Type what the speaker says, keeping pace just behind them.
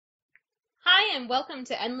Hi, and welcome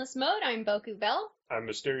to Endless Mode. I'm Boku Bell. I'm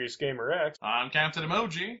Mysterious Gamer X. I'm Captain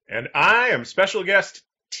Emoji. And I am special guest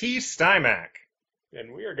T.Stimac.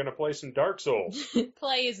 And we are going to play some Dark Souls.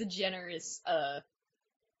 Play is a generous Flail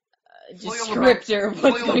descriptor of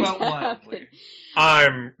what's flail going about to happen. wildly.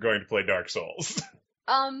 I'm going to play Dark Souls.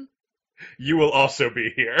 You will also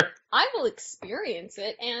be here. I will experience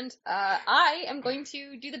it, and I am going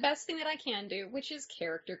to do the best thing that I can do, which is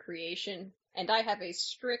character creation. And I have a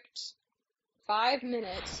strict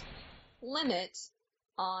 5-minute limit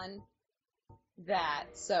on that.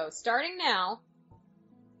 So, starting now.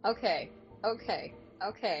 Okay,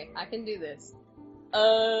 I can do this.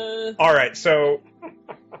 Alright, so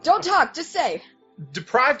Don't talk, just say.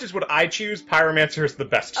 Deprived is what I choose. Pyromancer is the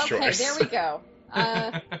best Okay, choice. there we go.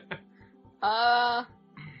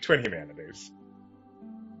 Twin Humanities.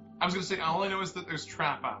 I was gonna say, all I know is that there's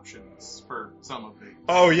trap options for some of these.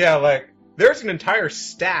 Oh yeah, like, there's an entire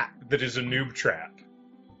stat that is a noob trap.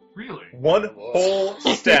 Really? One whole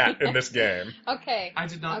stat in this game. Okay. I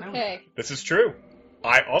did not know that. Okay. This is true.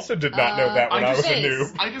 I also did not know that when I was a face.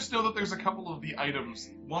 noob. I just know that there's a couple of the items.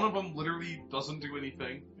 One of them literally doesn't do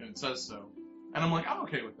anything, and it says so. And I'm like, I'm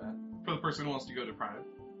okay with that. For the person who wants to go deprived.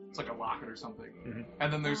 It's like a locket or something. Mhm.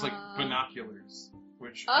 And then there's like binoculars,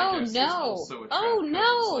 which Oh, I guess no. is also a trap. Oh, 'cause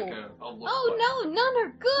no. It's like a look Oh button. no, none are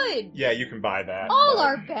good. Yeah, you can buy that. All but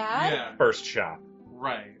are bad. Yeah, First shop.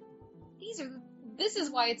 right. This is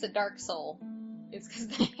why it's a dark soul. It's because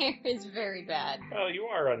the hair is very bad. Well, you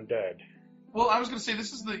are undead. Well, I was gonna say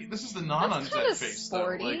this is the That's non-undead kind of face though.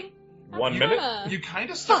 sporty. Like, One Kinda- minute? you kind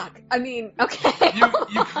of start. Fuck. I mean, okay.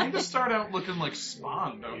 You kind of start out looking like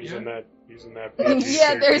Spawn, don't Using you? that.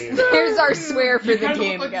 Yeah, there's our swear for You the kind of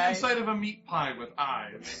game, look like guys. the inside of a meat pie with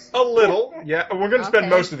eyes. A little, yeah. We're gonna spend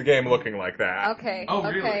Okay. most of the game looking like that. Okay. Oh,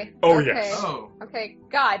 okay. really? Oh, okay. yes. Oh, Okay.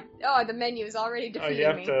 God. Oh, the menu is already defeating me.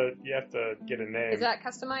 You have to get a name. Is that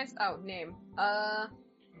customized? Oh, name.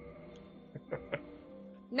 we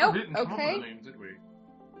Nope. didn't come up with a Okay. name, did we?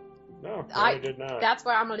 No, I- I did not. That's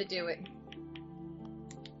why I'm gonna do it.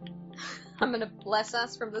 I'm gonna bless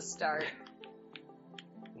us from the start.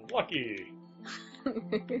 Lucky.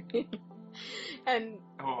 And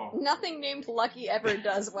Oh, nothing named Lucky ever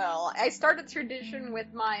does well. I started tradition with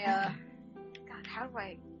my, God, how do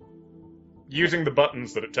I... Using the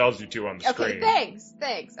buttons that it tells you to on the Okay, screen.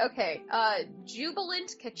 thanks. Okay,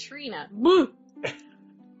 Jubilant Katrina.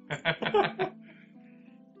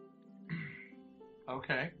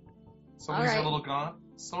 okay. Some of these are a Alright. little gaunt.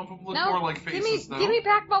 Some of them look No, more like faces, though. give me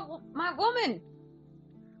back my woman.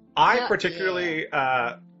 I Yeah, particularly,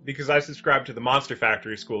 because I subscribe to the Monster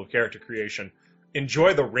Factory School of Character Creation,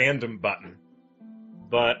 enjoy the random button.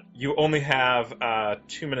 But you only have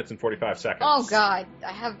 2 minutes and 45 seconds. Oh God,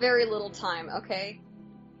 I have very little time. Okay.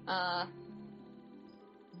 But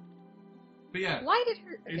yeah, Why did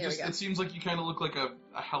her? There we go. it seems like you kind of look like a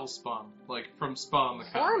hellspawn, like from Spawn the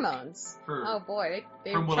comic. Hormones. For- Oh boy,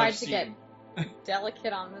 they From what tried I've to seen. get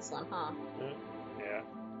delicate on this one, huh? Yeah.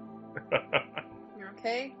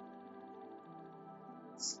 Okay.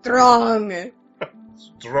 Strong.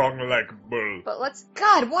 Strong like bull. But let's.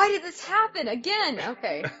 God, why did this happen again?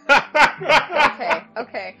 Okay.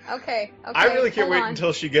 Okay. I really can't hold wait on.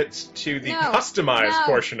 until she gets to the No, customized no,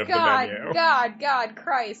 portion of God, the menu. God,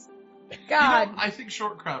 Christ, You God. know, I think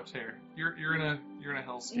short cropped hair. You're in a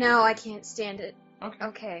hellscape. No, I can't stand it.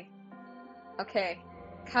 Okay. Okay.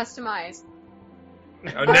 Customize.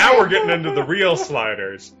 Now we're getting into the real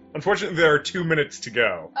sliders. Unfortunately, there are 2 minutes to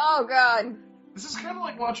go. Oh God. This is kind of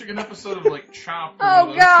like watching an episode of like Chopped. Or Oh one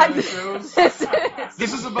of those God. kind of shows. This is.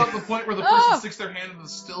 This is about the point where the person Oh. sticks their hand in the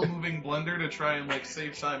still moving blender to try and like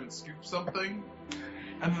save time and scoop something,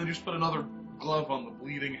 and then they just put another glove on the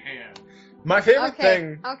bleeding hand. My favorite Okay.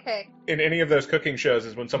 thing Okay. in any of those cooking shows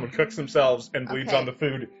is when someone cooks themselves and bleeds Okay. on the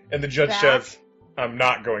food, and the judge Back. says, "I'm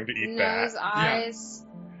not going to eat Nose, that." eyes,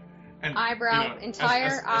 And eyebrow, you know, entire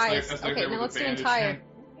as eyes. they're Okay, there now with let's the do bandaged entire. hand,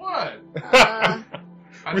 What? Uh,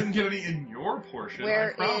 I didn't get any in your portion.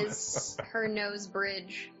 Where I promise. is her nose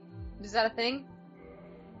bridge? Is that a thing?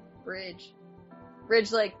 Bridge.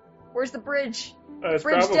 Bridge, like, where's the bridge? It's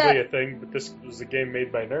Bridge probably debt. a thing, but this was a game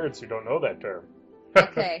made by nerds who don't know that term.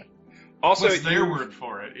 Okay. Also, What's their you- word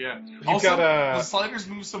for it? Yeah. You've Also, got the sliders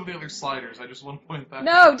move some of the other sliders. I just want to point that.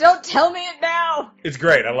 No, don't tell me it now! It's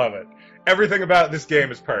great. I love it. Everything about this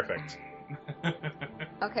game is perfect.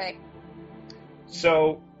 Okay.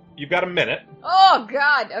 So, you've got a minute. Oh,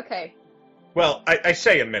 God, okay. Well, I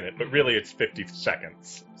say a minute, but really it's 50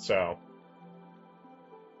 seconds. So,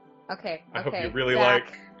 Okay. I hope okay. you really Back.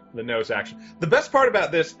 like the nose action. The best part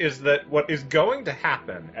about this is that what is going to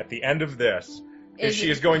happen at the end of this is she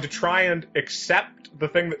is going to try and accept the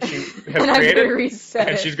thing that she has and I'm gonna created, reset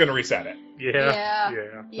and it. she's going to reset it.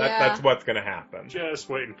 Yeah. That's what's going to happen. Just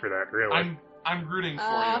waiting for that, really. I'm rooting for you.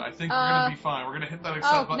 I think we're gonna be fine. We're gonna hit that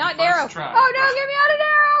accept Oh, button not first narrow. try. Oh no, get me out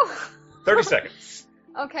of narrow! 30 seconds.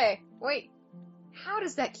 Okay, wait. How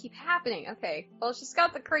does that keep happening? Okay, well, she's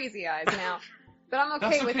got the crazy eyes now. But I'm okay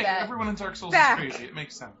That's with okay. that. Everyone in Dark Souls Back. is crazy. It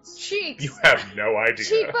makes sense. Cheeks! You have no idea.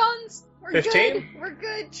 Cheekbones! We're 15? good! We're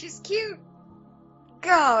good! She's cute!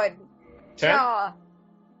 God! 10? Jaw!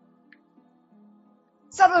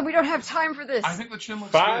 Suddenly we don't have time for this! I think the chin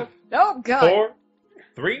looks 5, good. Oh, God! 4,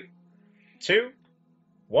 3, 2,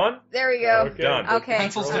 1. There we go. Okay. Done. Okay.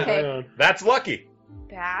 Pencils Roll in. Okay. down. That's lucky.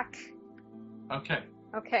 Back. Okay.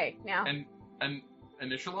 Okay, now. And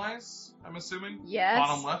initialize, I'm assuming? Yes.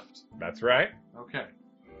 Bottom left? That's right. Okay.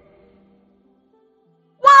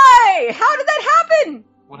 Why? How did that happen?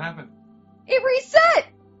 What happened? It reset!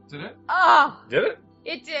 Did it? Oh, Did it?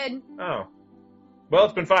 it did. Oh. Well,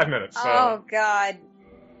 it's been 5 minutes, so Oh, God.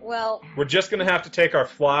 Well, we're just going to have to take our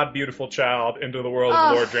flawed, beautiful child into the world Oh.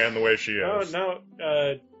 of Lord Dran the way she is. No.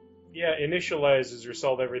 Yeah, initialize is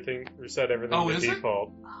reset everything Oh, to is it?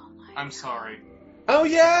 default. oh my I'm sorry. Oh,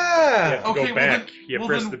 You yeah! have to Okay, go well back. then- you well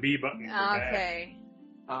press then- the B button for back. Okay.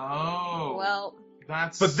 Oh. Well,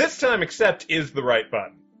 That's... But this time, accept is the right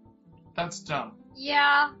button. That's dumb.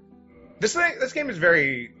 yeah. This game is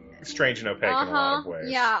very strange and opaque in a lot of ways.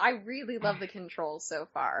 Yeah, I really love the controls so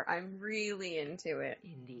far. I'm really into it.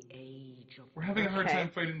 We're having a hard Okay.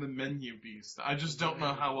 time fighting the menu beast. I just don't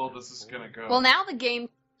know how well this is gonna go. Well, now the game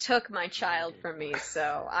took my child from me,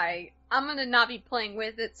 so I'm gonna not be playing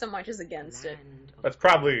with it so much as against it. That's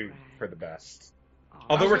probably for the best.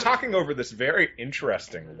 Although we're was gonna- talking over this very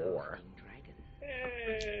interesting lore.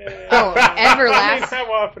 Oh, I mean, everlasting,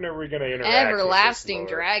 how often are we going to interact everlasting with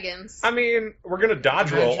this lore? dragons. I mean, we're gonna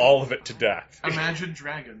dodge roll Imagine- all of it to death. Imagine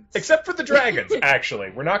dragons. Except for the dragons, actually.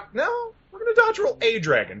 We're gonna dodge roll a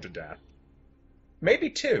dragon to death. Maybe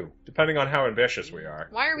 2, depending on how ambitious we are.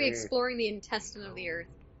 Why are we exploring the intestine of the earth?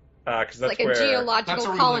 Because It's that's like where a geological That's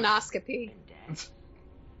where we live. colonoscopy.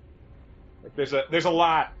 there's a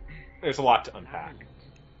lot to unpack.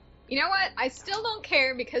 You know what? I still don't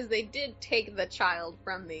care because they did take the child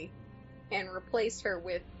from me and replace her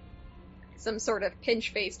with some sort of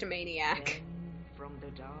pinch-faced maniac.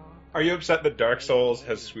 Are you upset that Dark Souls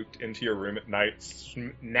has swooped into your room at night,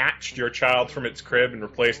 snatched your child from its crib, and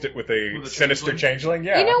replaced it with a With a sinister changeling?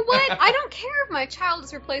 Yeah. You know what? I don't care if my child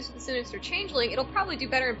is replaced with a sinister changeling. It'll probably do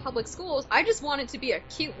better in public schools. I just want it to be a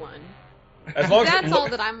cute one. As long as That's all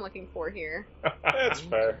that I'm looking for here. That's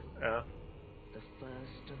fair. Yeah.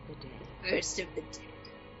 First of the dead.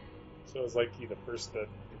 So is like he the first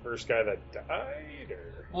guy that died,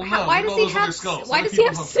 or Well, How- no, why look does at he all those other have? skulls. Why Other does he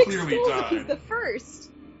have people 6 clearly skulls if died. he's the first?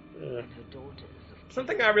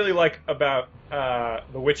 Something I really like about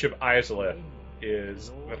the Witch of Izalith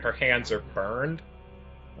is that her hands are burned.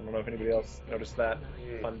 I don't know if anybody else noticed that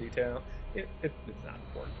fun detail. It's not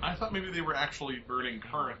important. I thought maybe they were actually burning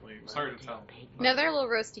currently. It was hard to tell. No, they're a little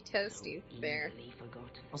roasty toasty there.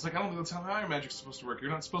 I was like, I don't think that's how fire magic's supposed to work.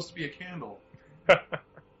 You're not supposed to be a candle.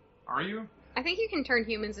 Are you? I think you can turn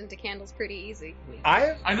humans into candles pretty easy.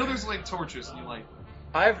 I know there's like torches and you light them.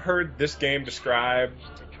 I've heard this game described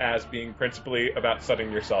as being principally about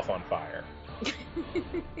setting yourself on fire.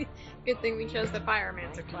 Good thing we chose the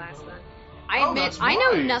Pyromancer class then. I Oh, admit, that's I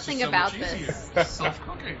know why. It's nothing just so about much easier. this.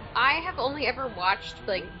 Self-cooking. I have only ever watched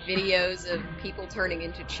like videos of people turning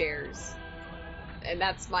into chairs, and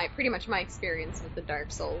that's pretty much my experience with the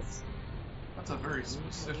Dark Souls. That's a very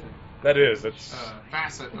specific That is, it's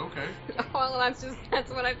facet. Okay. Well, that's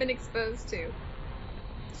what I've been exposed to.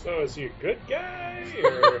 so is he a good guy,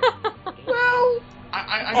 or well.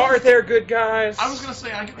 I Are there good guys? I was gonna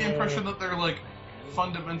say I get the impression that they're like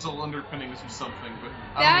fundamental underpinnings of something, but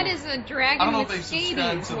I That don't know. is a I dragon don't know if with they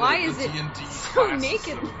subscribe scabies. to Why the is it D&D so class naked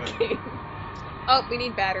sort of thing. looking? Oh, we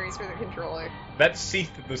need batteries for the controller. That's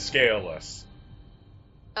Seath the Scaleless,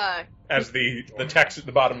 Uh, as the text at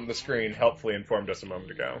the bottom of the screen helpfully informed us a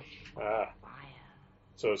moment ago.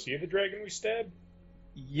 so is he the dragon we stabbed?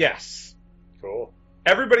 Yes. Cool.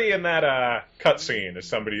 Everybody in that cutscene is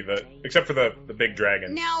somebody that, except for the big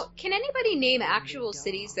dragons. now, can anybody name actual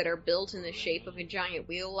cities that are built in the shape of a giant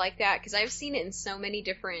wheel like that? Because I've seen it in so many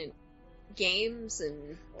different games,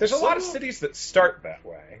 and There's a lot of cities that start that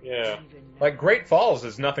way. Yeah. Like Great Falls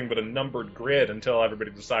is nothing but a numbered grid until everybody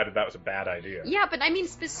decided that was a bad idea. yeah, but I mean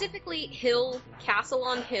specifically hill, castle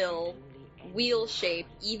on hill, wheel shape,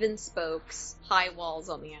 even spokes, high walls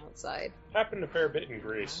on the outside. Happened a fair bit in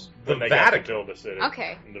Greece. The when they got to Vatican. build a city.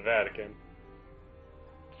 Okay. In the Vatican.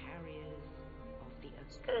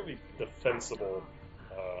 fairly defensible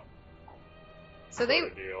So sort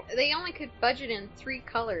of deal. they only could budget in 3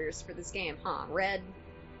 colors for this game, huh? Red,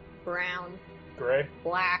 brown, Gray?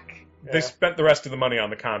 black. Yeah. They spent the rest of the money on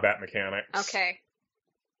the combat mechanics. Okay.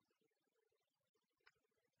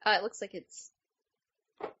 It looks like it's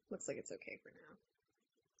okay for now.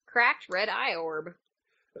 Cracked red eye orb.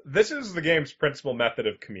 This is the game's principal method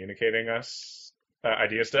of communicating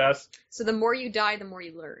ideas to us. So the more you die, the more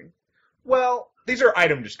you learn. Well, these are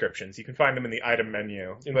item descriptions. You can find them in the item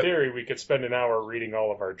menu. In But theory, we could spend an hour reading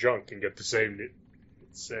all of our junk and get the same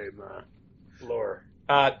lore.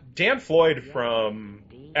 Dan Floyd from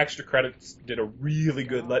Extra Credits did a really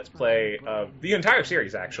good Let's Play of the entire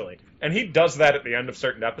series, actually. And he does that at the end of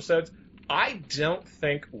certain episodes. I don't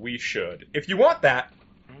think we should. If you want that,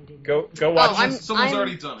 go watch I'm- it. Someone's I'm-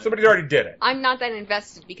 already done it. Somebody already did it. I'm not that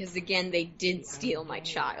invested because, again, they did steal my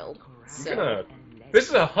child. So. This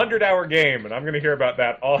is a 100-hour game, and I'm gonna hear about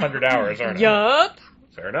that all 100 hours, aren't I? Yup.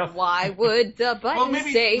 Fair enough. Why would the button Well,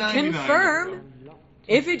 maybe say 99. confirm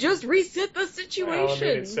if it just reset the Well, situation?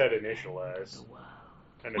 I mean, it said initialize.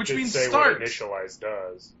 And it Which did means say start. what initialize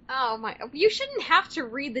does. Oh my! You shouldn't have to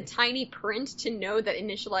read the tiny print to know that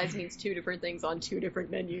initialize means 2 different things on 2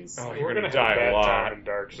 different menus. Oh, We're you're gonna have die a bad a lot. time in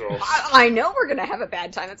Dark Souls. I know we're gonna have a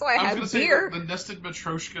bad time. That's why I I was have going to say beer. the nested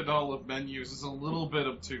Matryoshka doll of menus is a little bit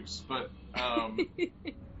obtuse, but,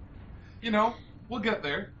 you know, we'll get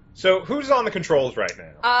there. So, who's on the controls right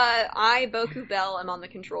now? I, Boku Bell, am on the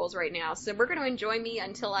controls right now, so we're gonna enjoy me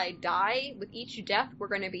until I die. With each death, we're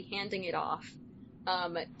gonna be handing it off.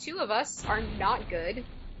 2 of us are not good,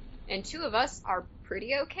 and 2 of us are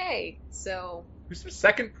pretty okay. So, Who's the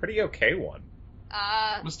second pretty okay one?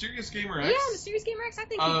 Mysterious Gamer X. yeah, Mysterious Gamer X, I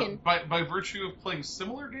think he can. By virtue of playing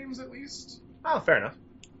similar games, at least. Oh, fair enough.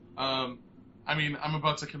 I mean, I'm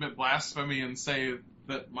about to commit blasphemy and say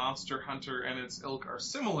that Monster Hunter and its ilk are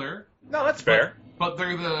similar, No, that's fair. but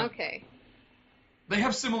they're Okay. they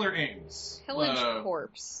have similar aims. Pillage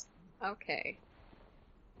Corpse. Okay.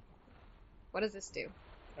 What does this do?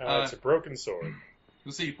 It's a broken sword.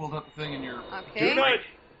 Let's see, you pulled out the thing in your. Okay. Do not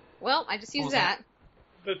Well, I just What used was that.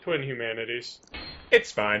 the twin humanities.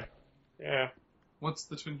 It's fine. Yeah. What's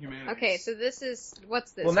the Twin Humanities? Okay, so this is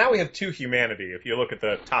what's this? Well, now we have 2 humanity, if you look at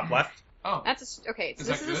the top left. Oh, That's okay. So Is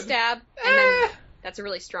this that is a good? stab, and then that's a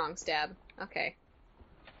really strong stab. Okay.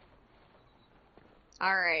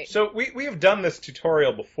 All right. So, we have done this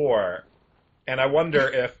tutorial before, and I wonder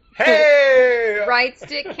if... Hey! Right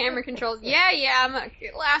stick, camera controls. Yeah.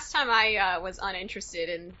 Last time I was uninterested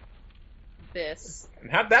in this.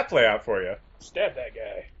 And how'd that play out for you? Stab that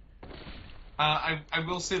guy. I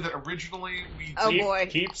will say that originally we Oh, did. boy.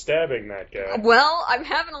 Keep stabbing that guy. Well, I'm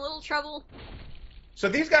having a little trouble. So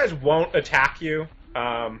these guys won't attack you.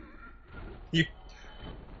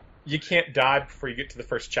 You can't die before you get to the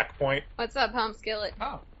first checkpoint. What's up, Home Skillet?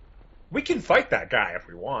 Oh, We can fight that guy if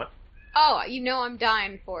we want. Oh, you know I'm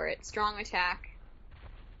dying for it. Strong attack.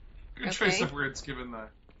 good choice Okay. of words given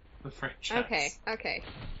the franchise. Okay.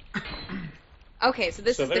 Okay, so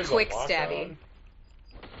this is the there's a quick lock stabby. on.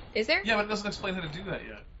 Is there? Yeah, but it doesn't explain how to do that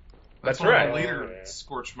yet. That's one of right. the later Oh, yeah.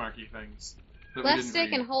 scorch marky things. That we Left didn't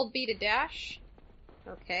stick read. and hold B to dash.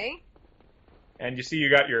 Okay. And you see you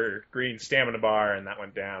got your green stamina bar, and that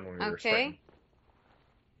went down when we were sprinting. Okay.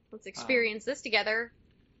 Let's experience this together.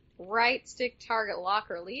 Right stick target lock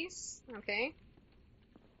release. Okay.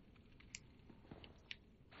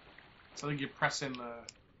 So I think you press in the.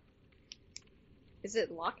 Is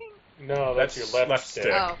it locking? No, that's your left stick.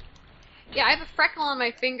 stick. Oh. Yeah, I have a freckle on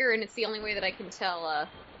my finger, and it's the only way that I can tell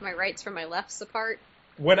my rights from my lefts apart.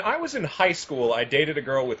 When I was in high school, I dated a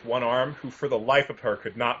girl with one arm who, for the life of her,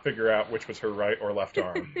 could not figure out which was her right or left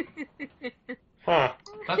arm. Huh.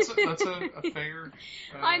 That's a fair.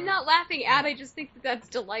 I'm not laughing at. I just think that that's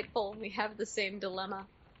delightful. We have the same dilemma.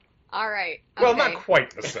 All right. Well, okay. not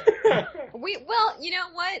quite the same. Well, you know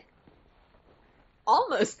what?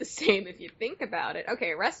 Almost the same if you think about it.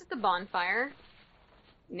 Okay, rest at the bonfire.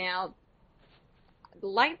 Now,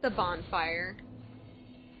 light the bonfire.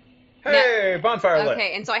 Hey, bonfire lit.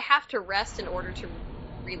 Okay, and so I have to rest in order to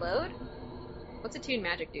reload? What's Attune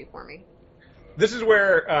Magic do for me? This is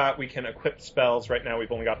where we can equip spells. Right now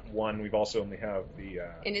we've only got one. We've also only have the...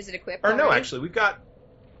 And is it equipped Or no, already? actually, we've got...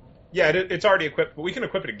 Yeah, it's already equipped, but we can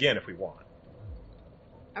equip it again if we want.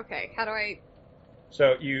 Okay, how do I...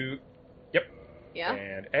 So you... Yep. Yeah?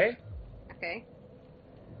 And A. Okay.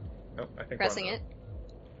 Oh, I think Pressing we're on it.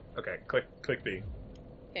 the- Okay, click B.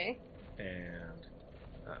 Okay. And...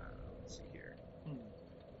 let's see here.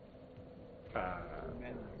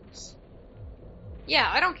 Menus. Yeah,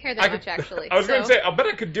 I don't care that much, actually. I was going to So- say, I'll bet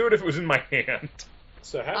I could do it if it was in my hand.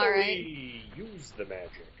 So how All do right. we use the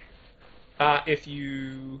magic? If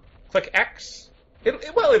you click X, it'll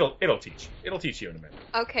teach. It'll teach you in a minute.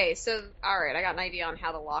 Okay, so, alright, I got an idea on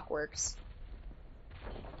how the lock works.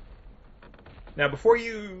 Now, before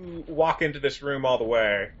you walk into this room all the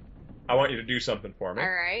way, I want you to do something for me.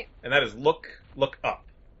 Alright. And that is look up.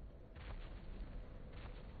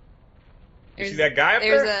 You see that guy up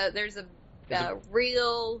there? There's a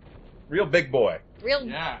real big boy.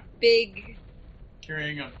 Yeah. Big.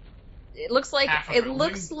 Carrying a It looks like half a it building?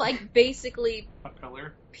 looks like basically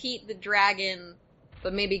pillar. Pete the Dragon,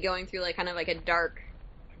 but maybe going through like kind of like a dark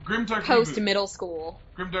Grimdark post reboot. middle school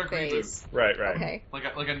Grimdark phase. Right. Okay. Like a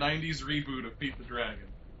 90s reboot of Pete the Dragon.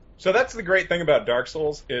 So that's the great thing about Dark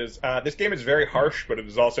Souls is this game is very harsh, but it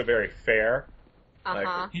is also very fair.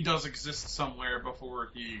 Uh-huh. He does exist somewhere before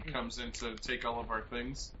he comes in to take all of our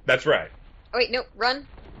things. That's right. Oh wait, no, run.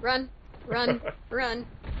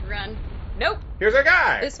 Nope, Here's our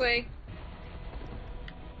guy. this way.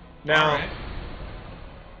 Now Alright.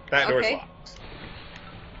 that door's Okay. locked.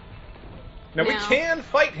 Now we Now- can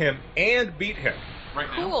fight him and beat him. Right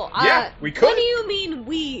now. Cool. Yeah, we could. What do you mean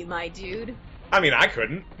we, my dude? I mean, I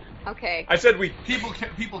couldn't. Okay. I said we. People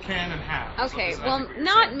can and have. Okay, is well, exactly what you're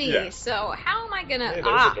not saying. me, Yeah. so how am I gonna... Hey,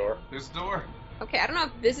 there's a door. There's a door. Okay, I don't know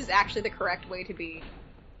if this is actually the correct way to be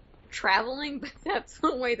traveling, but that's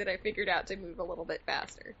the way that I figured out to move a little bit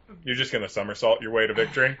faster. You're just gonna somersault your way to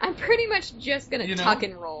victory. I'm pretty much just gonna You know- tuck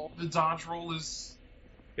and roll. The dodge roll is...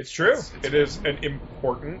 It's true. It's It is an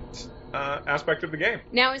important aspect of the game.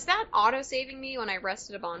 Now, is that auto-saving me when I rest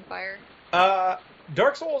at a bonfire?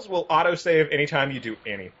 Dark Souls will autosave anytime you do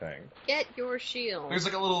anything. Get your shield. There's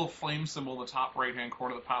like a little flame symbol in the top right-hand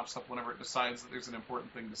corner that pops up whenever it decides that there's an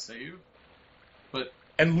important thing to save. But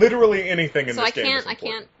And literally anything in So this I game is can't, I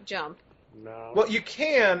important. can't jump. No. Well, you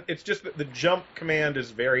can. It's just that the jump command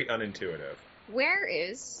is very unintuitive. Where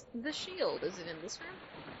is the shield? Is it in this room?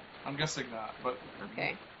 I'm guessing not. But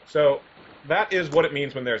Okay. So that is what it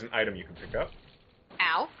means when there's an item you can pick up.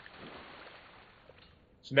 Ow.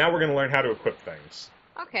 So now we're going to learn how to equip things.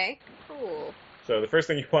 Okay, cool. So the first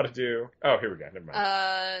thing you want to do... Oh, here we go. Never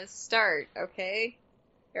mind. Start, okay?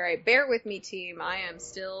 Alright, bear with me, team. I am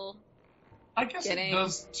still I guess Getting it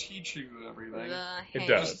does teach you everything. the It hang.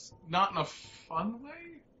 does. Just not in a fun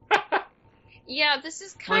way. Yeah, this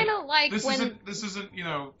is kind of like This when... isn't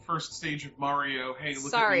first stage of Mario. Hey,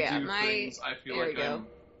 look Sorry, at me do my- things. I feel there like we go. I'm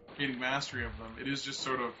gaining mastery of them. It is just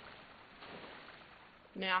sort of.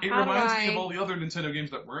 Now, It how do reminds I... me of all the other Nintendo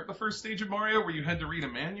games that weren't the first stage of Mario, where you had to read a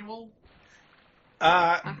manual.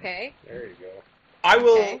 Okay. There you go. I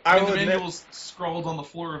will... Okay. I And will the admit... manual's scrawled on the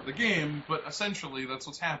floor of the game, but essentially that's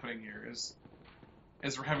what's happening here. Is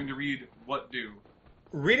we're having to read what do.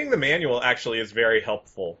 Reading the manual actually is very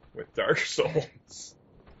helpful with Dark Souls.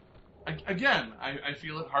 Again, I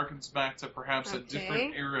feel it harkens back to perhaps a Okay.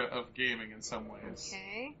 different era of gaming in some ways.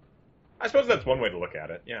 Okay. I suppose that's one way to look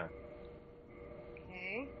at it, yeah.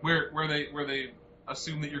 Okay. Where they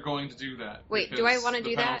assume that you're going to do that. Wait, do because I wanna the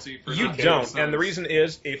do that? penalty for You not doing don't, so and the is- reason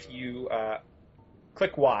is if you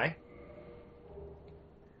click Y,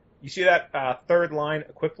 you see that third line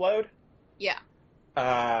equip load? Yeah.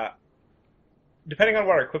 Depending on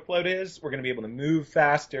what our equip load is, we're going to be able to move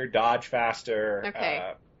faster, dodge faster,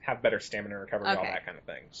 Okay. have better stamina recovery, all Okay. that kind of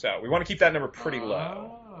thing. So we want to keep that number pretty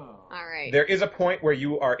low. Oh. Alright. There is a point where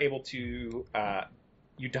you are able to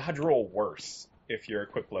you dodge roll worse if your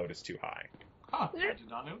equip load is too high. Huh, I did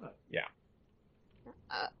not know that.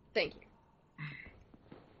 Thank you.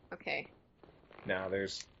 Okay. Now there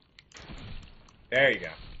you go.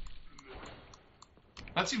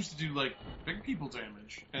 That seems to do like big people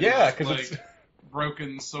damage. And Yeah, just, because like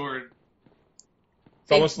broken sword.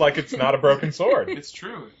 it's almost like it's not a broken sword. It's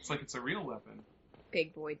true. It's like it's a real weapon.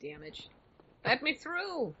 Big boy damage. Let me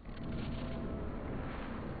through!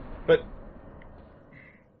 But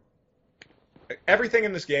everything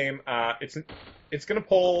in this game, it's going to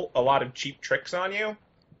pull a lot of cheap tricks on you.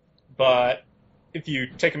 But if you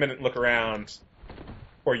take a minute and look around,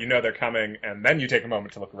 or you know they're coming, and then you take a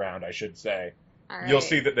moment to look around, I should say, Alright. you'll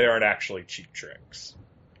see that they aren't actually cheap tricks.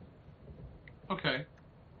 Okay.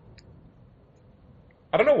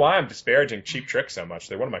 I don't know why I'm disparaging Cheap Trick so much.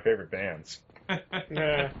 They're one of my favorite bands.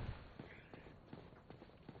 Nah.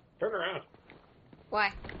 Turn around.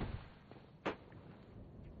 Why?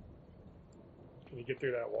 Can you get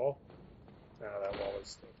through that wall? No, that wall is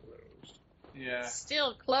still closed. Yeah.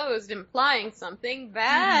 Still closed, implying something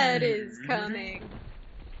bad is coming.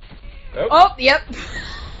 Oh, Oh, yep.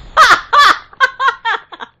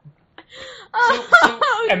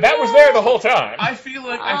 Oh, and that was there the whole time. I feel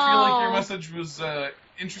like Oh. your message was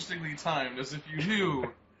interestingly timed, as if you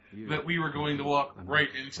knew that we were going to walk right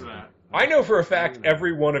into that. I know for a fact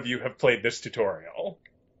every one of you have played this tutorial.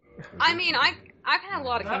 I mean, I've had a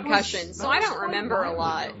lot of concussions, so I don't remember a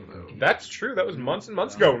lot. That's true. That was months and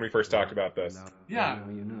months ago when we first talked about this. Yeah.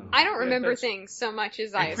 I don't remember things so much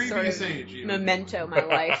as I In sort previous of age, even. memento my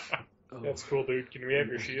life. That's cool, dude. Can we have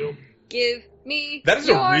your shield? Give me That is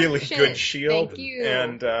your a really shit. good shield. Thank you.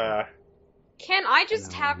 And, Can I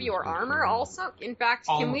just have your armor also? In fact,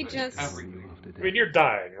 All can of we it, just everything. I mean, you're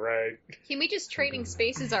dying, right? trading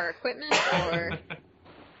spaces our equipment or?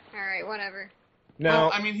 All right, whatever. now,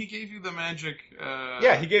 Well, I mean, he gave you the magic.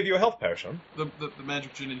 yeah, he gave you a health potion. the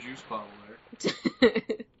magic gin and juice bottle there.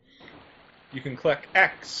 You can click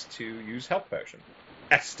X to use health potion.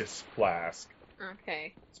 Estus Flask.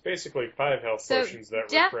 Okay. It's basically 5 health So potions that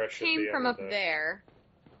death refresh at came the end from of up the... there.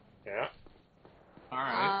 Yeah. All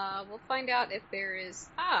right. We'll find out if there is.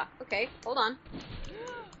 Ah, okay. Hold on.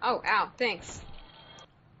 Oh, ow. Thanks.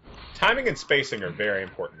 Timing and spacing are very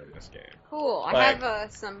important in this game. Cool. I Like-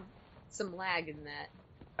 have some lag in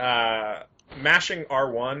that. Mashing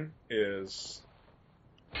R1 is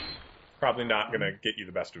probably not going to get you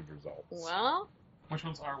the best of results. Well, Which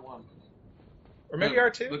one's R1? Or maybe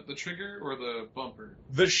R2? The trigger or the bumper?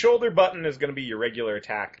 The shoulder button is going to be your regular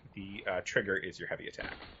attack. The trigger is your heavy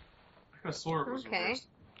attack. I could have swore it was Okay. reversed,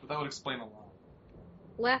 but that would explain a lot.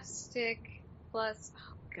 left stick plus.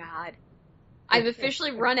 Oh God. I've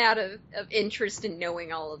officially run out of interest in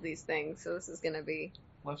knowing all of these things, so this is gonna be.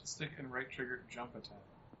 Left stick and right trigger jump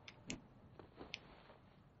attack.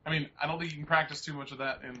 I mean, I don't think you can practice too much of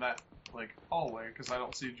that in that hallway because I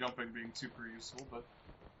don't see jumping being super useful. But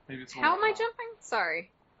maybe it's. How am I jumping?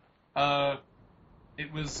 Sorry.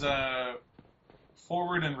 It was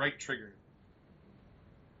forward and right trigger.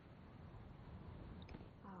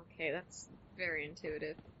 Okay, that's very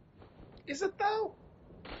intuitive. Is it though?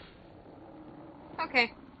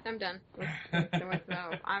 Okay, I'm done.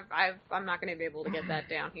 No, I'm not gonna be able to get that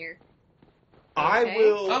down here. I Okay.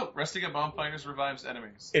 will. Oh, resting at bonfires revives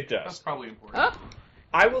enemies. It That's does. probably important. Oh,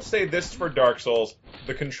 I will say this for Dark Souls: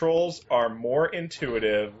 the controls are more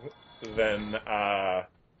intuitive than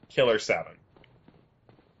Killer 7.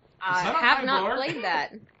 I that a have high not bar? played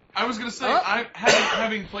that. I was gonna say, Oh.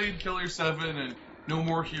 having played Killer 7 and No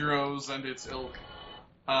More Heroes and its ilk,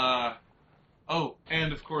 and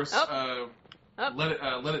of course, Oh.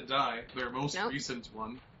 Let It Die, their most Nope. recent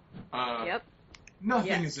one. Yep.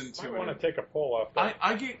 Nothing Yes. is I want to intuitive. take a pull off that.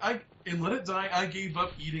 In Let It Die, I gave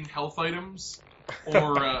up eating health items,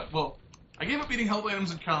 or I gave up eating health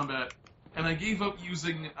items in combat, and I gave up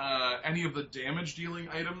using any of the damage dealing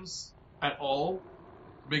items at all,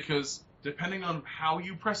 because depending on how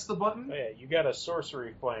you press the button, Oh, yeah, you got a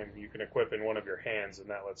sorcery flame you can equip in one of your hands, and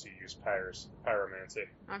that lets you use pyromancy.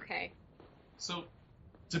 Okay. so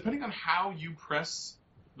depending on how you press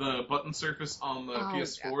the button surface on the Oh,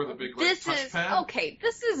 PS4, the big This is touchpad. okay.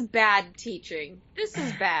 This is bad teaching. This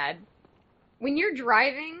is bad. When you're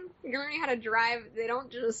driving, you're learning how to drive. They don't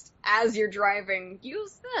just, as you're driving,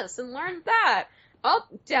 use this and learn that. Oh,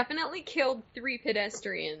 definitely killed 3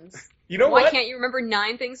 pedestrians. You know Why what? can't you remember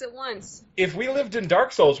 9 things at once? If we lived in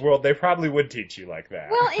Dark Souls world, they probably would teach you like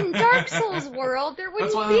that. Well, in Dark Souls world, there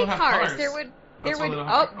That's why wouldn't they be don't have cars. cars. There would. That's why they don't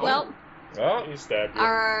have Oh, cars. well. Oh, He stabbed you.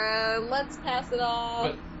 Let's pass it off.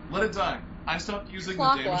 But Let It Die. I stopped using the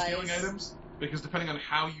Clockwise. damage dealing items because depending on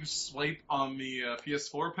how you swipe on the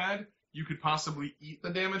PS4 pad, you could possibly eat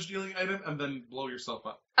the damage dealing item and then blow yourself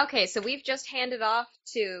up. Okay, so we've just handed off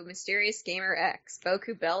to Mysterious Gamer X.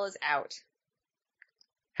 Boku Bell is out.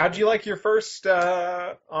 how'd you like your first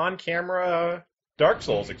on-camera Dark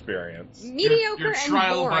Souls experience? Mediocre your and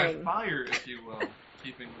trial boring. by fire, if you will,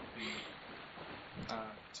 keeping with the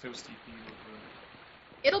toasty theme of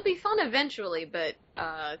It'll be fun eventually, but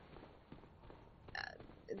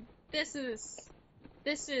this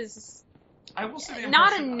is I will say the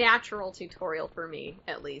not a impression- natural tutorial for me,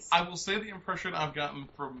 at least. I will say the impression I've gotten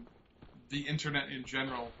from the internet in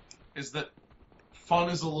general is that fun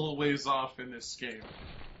is a little ways off in this game.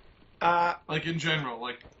 Like, in general,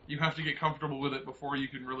 you have to get comfortable with it before you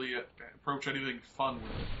can really approach anything fun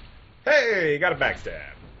with it. Hey, you got a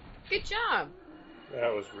backstab. Good job.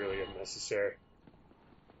 That was really unnecessary.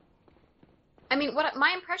 I mean,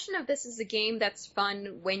 my impression of this is a game that's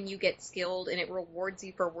fun when you get skilled and it rewards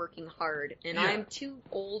you for working hard. And Yeah. I'm too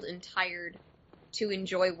old and tired to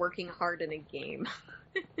enjoy working hard in a game.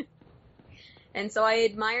 And so I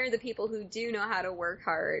admire the people who do know how to work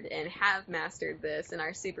hard and have mastered this and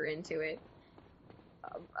are super into it.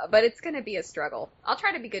 But it's going to be a struggle. I'll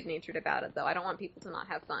try to be good-natured about it, though. I don't want people to not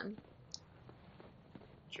have fun.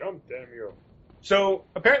 Jump, damn you. So,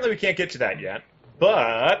 apparently we can't get to that yet,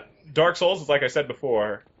 but Dark Souls, like I said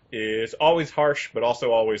before, is always harsh, but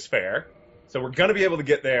also always fair. So we're going to be able to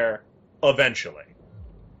get there eventually.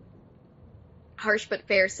 Harsh but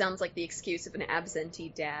fair sounds like the excuse of an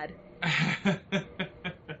absentee dad.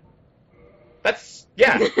 That's,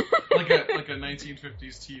 yeah. like a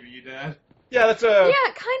 1950s TV dad. Yeah, that's a...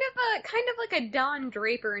 Yeah, kind of like a Don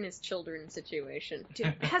Draper and his children situation.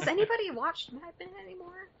 Has anybody watched Mad Men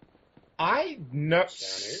anymore? I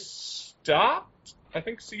stopped, I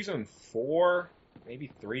think, season 4,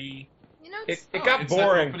 maybe 3. You know, It got it's that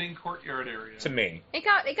boring opening courtyard area. to me. it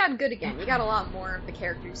got good again. You got a lot more of the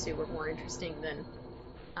characters who were more interesting than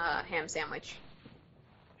Ham Sandwich.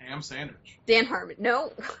 Ham sandwich. Dan Harmon.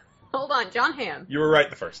 No. Hold on, John Hamm. You were right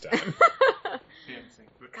the first time. Ham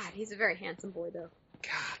sandwich. God, he's a very handsome boy, though.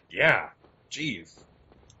 God, yeah. Jeez.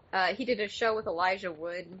 He did a show with Elijah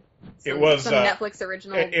Wood. It was, some Netflix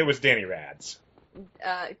original. It was Danny Rad's.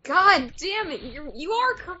 God damn it, you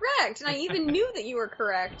are correct, and I even knew that you were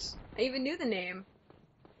correct. I even knew the name.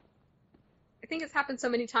 I think it's happened so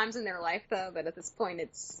many times in their life, though, that at this point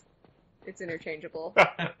it's interchangeable.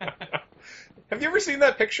 Have you ever seen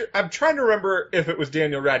that picture? I'm trying to remember if it was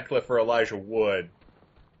Daniel Radcliffe or Elijah Wood.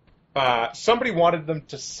 Somebody wanted them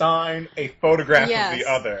to sign a photograph Yes. of the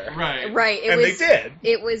other. Right. Right, They did.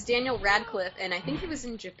 It was Daniel Radcliffe, and I think he was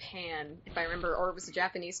in Japan, if I remember, or it was a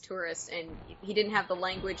Japanese tourist, and he didn't have the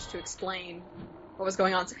language to explain what was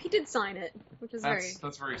going on, so he did sign it, which is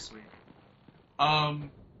That's very sweet.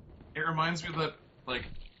 It reminds me of that like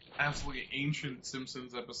absolutely ancient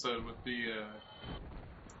Simpsons episode with the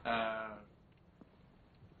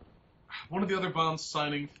one of the other Bonds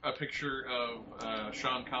signing a picture of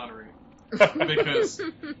Sean Connery because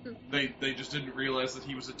they just didn't realize that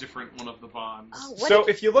he was a different one of the Bonds. Oh, So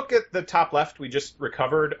if you look at the top left, we just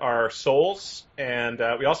recovered our souls, and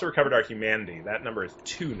we also recovered our humanity. That number is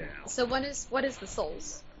 2 now. So what is the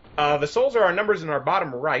souls? The souls are our numbers in our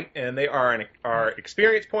bottom right, and they are our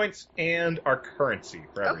experience points and our currency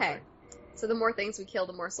for everything. Okay. So the more things we kill,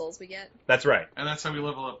 the more souls we get? That's right. And that's how we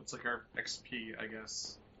level up. It's like our XP, I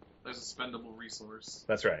guess. There's a spendable resource.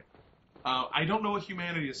 That's right. I don't know what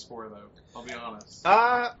humanity is for, though. I'll be honest.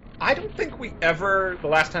 I don't think we ever, the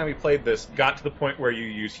last time we played this, got to the point where you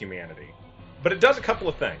use humanity. But it does a couple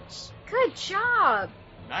of things. Good job!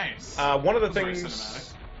 Nice. One of the That's very things...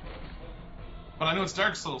 cinematic. But I know it's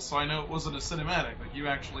Dark Souls, so I know it wasn't a cinematic. Like, you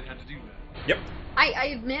actually had to do that. Yep. I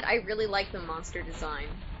admit I really like the monster design.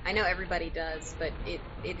 I know everybody does, but it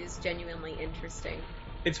is genuinely interesting.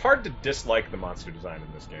 It's hard to dislike the monster design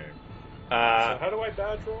in this game. So how do I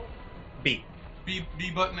dodge roll? B. B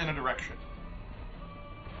button and a direction.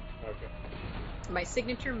 Okay. My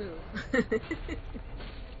signature move.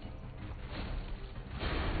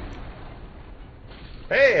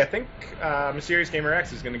 Hey, I think Mysterious Gamer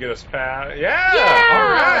X is going to get us past... Yeah! Yeah! All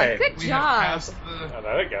right! Good We job. have passed Oh,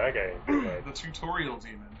 that guy the tutorial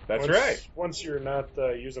demon. That's once, right. Once you're not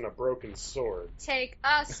using a broken sword. Take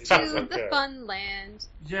us He to says, the okay. fun land.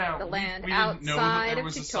 Yeah, The land we didn't know that outside there of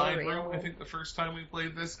was a side tutorial. room, I think, the first time we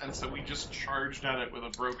played this, and so we just charged at it with a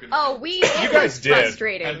broken... Oh, it guys was did.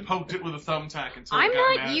 frustrating. and poked it with a thumbtack until I'm it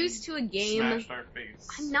got not mad used to a and game. smashed our face.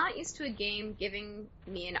 I'm not used to a game giving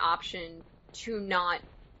me an option to not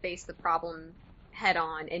face the problem head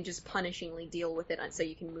on and just punishingly deal with it so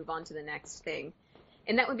you can move on to the next thing.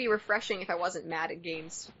 And that would be refreshing if I wasn't mad at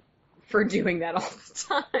games for doing that all the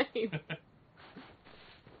time.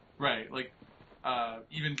 Right, like,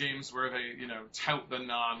 even games where they, tout the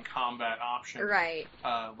non-combat option. Right.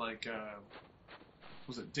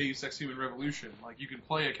 Was it Deus Ex Human Revolution? Like, you can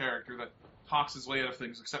play a character that talks his way out of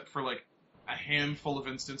things, except for, like, a handful of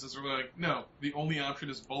instances where, like, no, the only option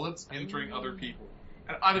is bullets entering other people.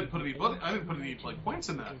 And I didn't put any like, points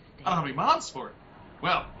in that. I don't have any mods for it.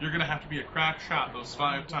 Well, you're gonna have to be a crack shot those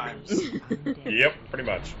 5 times. Yep, pretty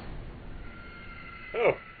much.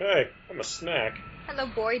 Oh, hey, I'm a snack. Hello,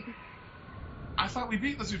 Boyd. I thought we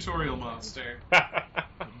beat the tutorial monster.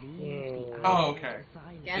 Oh, Oh, okay.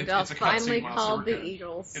 Gandalf it's a cutscene finally monster, called we're the good.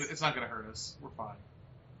 Eagles. It's not gonna hurt us. We're fine.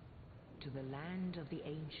 To the land of the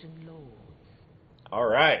ancient lords. All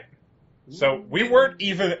right. So we weren't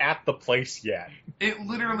even at the place yet. It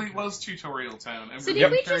literally was tutorial town. And So we're did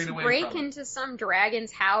getting we carried just away break from it. into some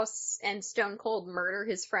dragon's house and stone cold murder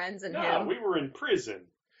his friends and no, him? we were in prison.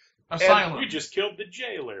 Asylum. We just killed the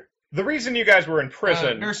jailer. The reason you guys were in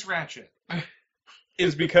prison Nurse Ratchet.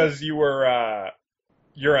 is because you're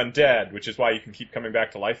undead, which is why you can keep coming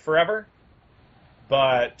back to life forever.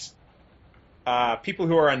 But people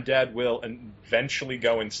who are undead will eventually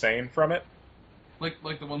go insane from it.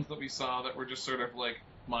 Like the ones that we saw that were just sort of like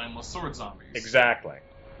mindless sword zombies. Exactly.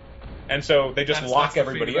 And so they just lock that's the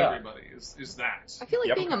fate everybody of up. Everybody is that. I feel like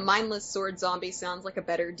Yep. being a mindless sword zombie sounds like a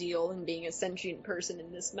better deal than being a sentient person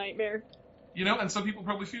in this nightmare. You know, and some people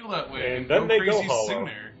probably feel that way. And then they go crazy hollow.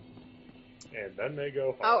 sooner. And then they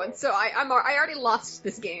go Oh, hollow. and so I already lost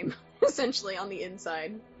this game, essentially, on the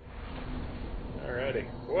inside. Alrighty.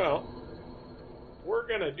 Well, we're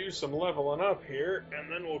gonna do some leveling up here,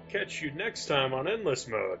 and then we'll catch you next time on Endless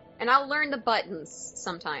Mode. And I'll learn the buttons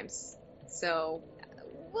sometimes. So,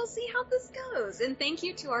 we'll see how this goes. And thank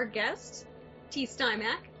you to our guest,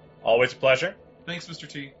 T.Stimac. Always a pleasure. Thanks, Mr.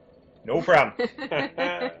 T. No problem.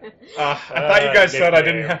 I thought you guys said I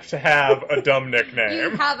didn't have to have a dumb nickname. You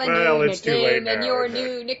have a Well, new it's too late nickname, and now, your isn't it?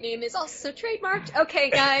 new nickname is also trademarked. Okay,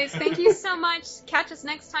 guys, thank you so much. Catch us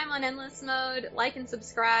next time on Endless Mode. Like and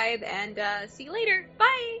subscribe, and see you later.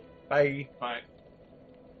 Bye! Bye. Bye.